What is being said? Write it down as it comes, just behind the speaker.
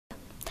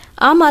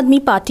Aam Aadmi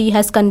Party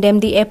has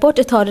condemned the Airport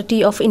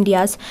Authority of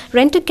India's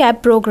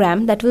rent-a-cab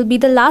program that will be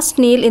the last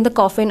nail in the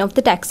coffin of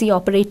the taxi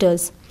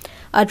operators.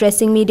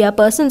 Addressing media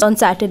persons on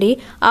Saturday,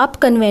 AAP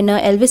convener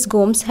Elvis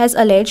Gomes has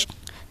alleged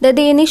that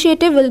the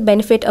initiative will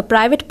benefit a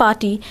private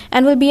party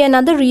and will be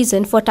another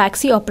reason for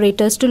taxi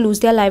operators to lose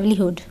their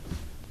livelihood.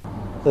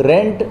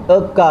 Rent a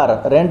car,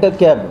 rent a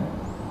cab.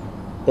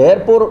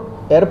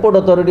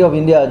 Airport Authority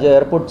of India जे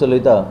airport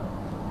चलयता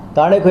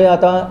ताणें खंय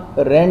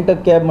आतां rent a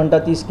cab म्हणटा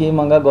ती scheme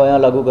हांगा गोंया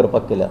लागू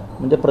करपाक केल्या.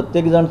 म्हणजे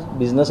प्रत्येक जण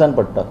बिझनसान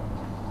पडटा.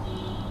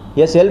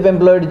 हे सेल्फ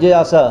एम्प्लॉयड जे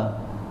आसा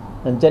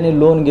तांच्यांनी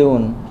लोन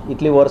घेवन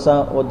इतली वर्सां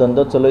हो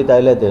धंदो चलयत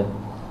आयले ते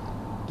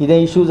कितें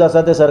इश्यूज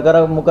आसा ते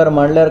सरकारा मुखार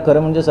मांडल्यार खरें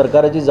म्हणजे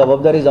सरकाराची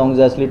जबाबदारी जावंक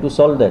जाय आसली to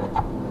solve that.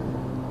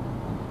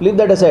 Leave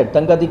that असायड.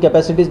 तांकां ती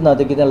कॅपॅसिटीच ना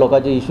ते कितें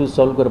लोकांचे इश्यूज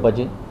सॉल्व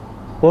करपाची.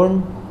 पूण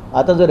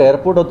आतां जर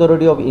एअरपोर्ट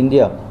ऑथॉरिटी ऑफ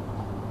इंडिया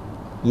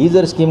ही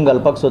जर स्कीम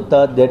घालपाक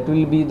सोदता that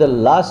will be the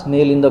last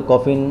nail in the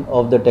coffin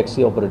of the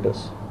taxi operators.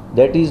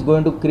 That is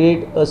going to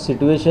create a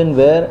situation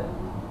where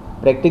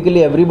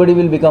practically everybody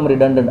will become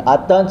redundant.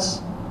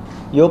 आतांच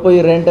ह्यो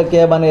पळय rent a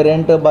cab आनी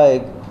rent a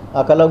bike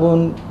हाका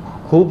लागून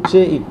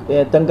खुबशे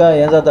तांकां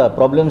हें जाता,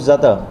 प्रॉब्लेम्स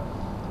जाता.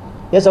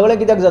 हें सगळें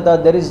कित्याक जाता?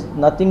 There is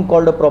nothing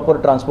called a proper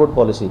transport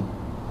policy.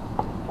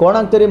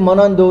 कोणाक तरी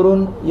मनान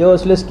दवरून ह्यो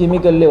असल्यो स्किमी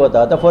केल्ल्यो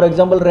वता. आतां for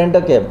example rent a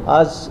cab,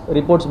 आज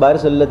रिपोर्ट्स भायर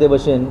सरले ते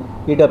भशेन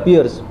it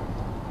appears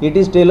it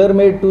is tailor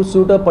made to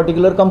suit a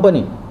particular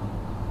company.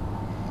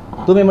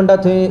 तुमी म्हणटा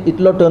थंय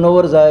इतलो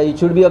टर्नओवर जाय, it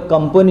should be a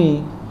company,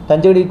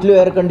 तांचे कडेन इतल्यो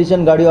एअर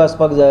कंडिशन गाडयो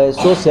आसपाक जाय.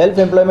 सो सेल्फ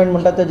एम्प्लॉयमेंट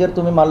म्हणटा ताजेर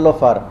तुमी मारलो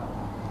फार.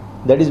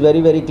 That is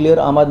very very clear.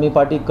 आम आदमी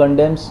party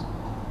condemns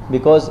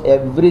because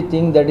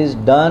everything that is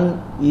done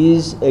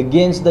is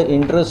against the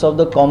interest of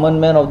the common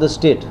man of the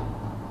state.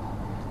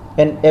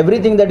 And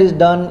everything that is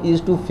done is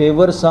to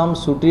favor some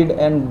suited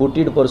and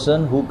booted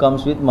person who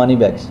comes with money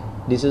bags.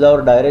 This is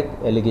our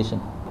direct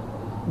allegation.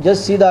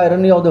 Just see the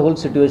irony of the whole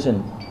situation.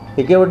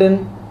 एके वटेन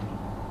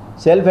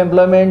self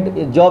employment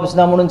jobs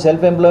ना म्हणून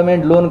self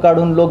employment loan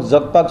काढून लोक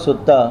जगपाक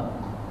सोदता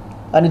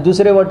आनी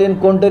दुसरे वटेन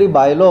कोण तरी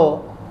भायलो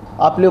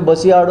आपल्यो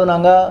बसी हाडून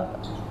हांगा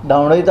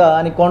धांवडयता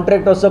आनी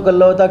कॉन्ट्रॅक्ट असो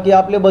केल्लो वता की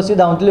आपल्यो बसी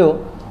धांवतल्यो,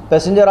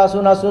 पॅसेंजर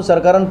आसून आसून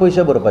सरकारान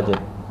पयशे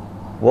भरपाचे.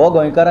 हो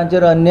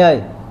गोंयकारांचेर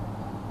अन्याय.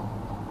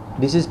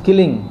 This is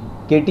killing.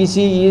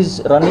 KTC is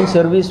running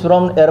service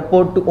from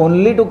airport to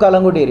only to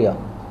Kalangut area.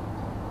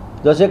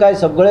 जसे काय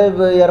सगळे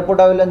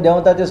एअरपोर्टा वयल्यान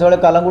देंवता ते सगळे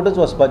कालांगूटच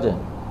वचपाचे.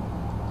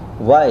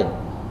 Y?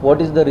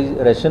 What is the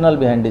rational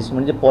behind दीस?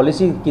 म्हणजे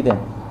पॉलिसी कितें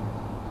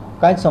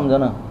कांयच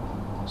समजना.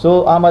 सो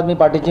आम आदमी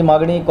पार्टीची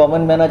मागणी,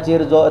 कॉमन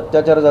मॅनाचेर जो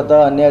अत्याचार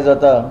जाता, अन्याय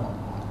जाता,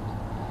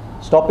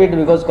 stop it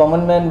because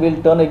common man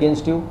will turn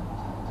against you.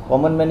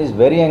 Common man is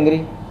very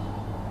angry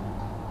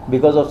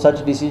because of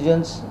such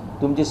decisions.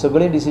 तुमची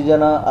सगळी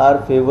डिसिजनां आर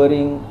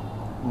फेवरिंग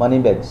मनी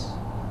bags.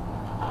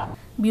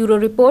 Bureau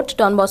Report,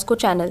 Don Bosco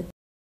Channel.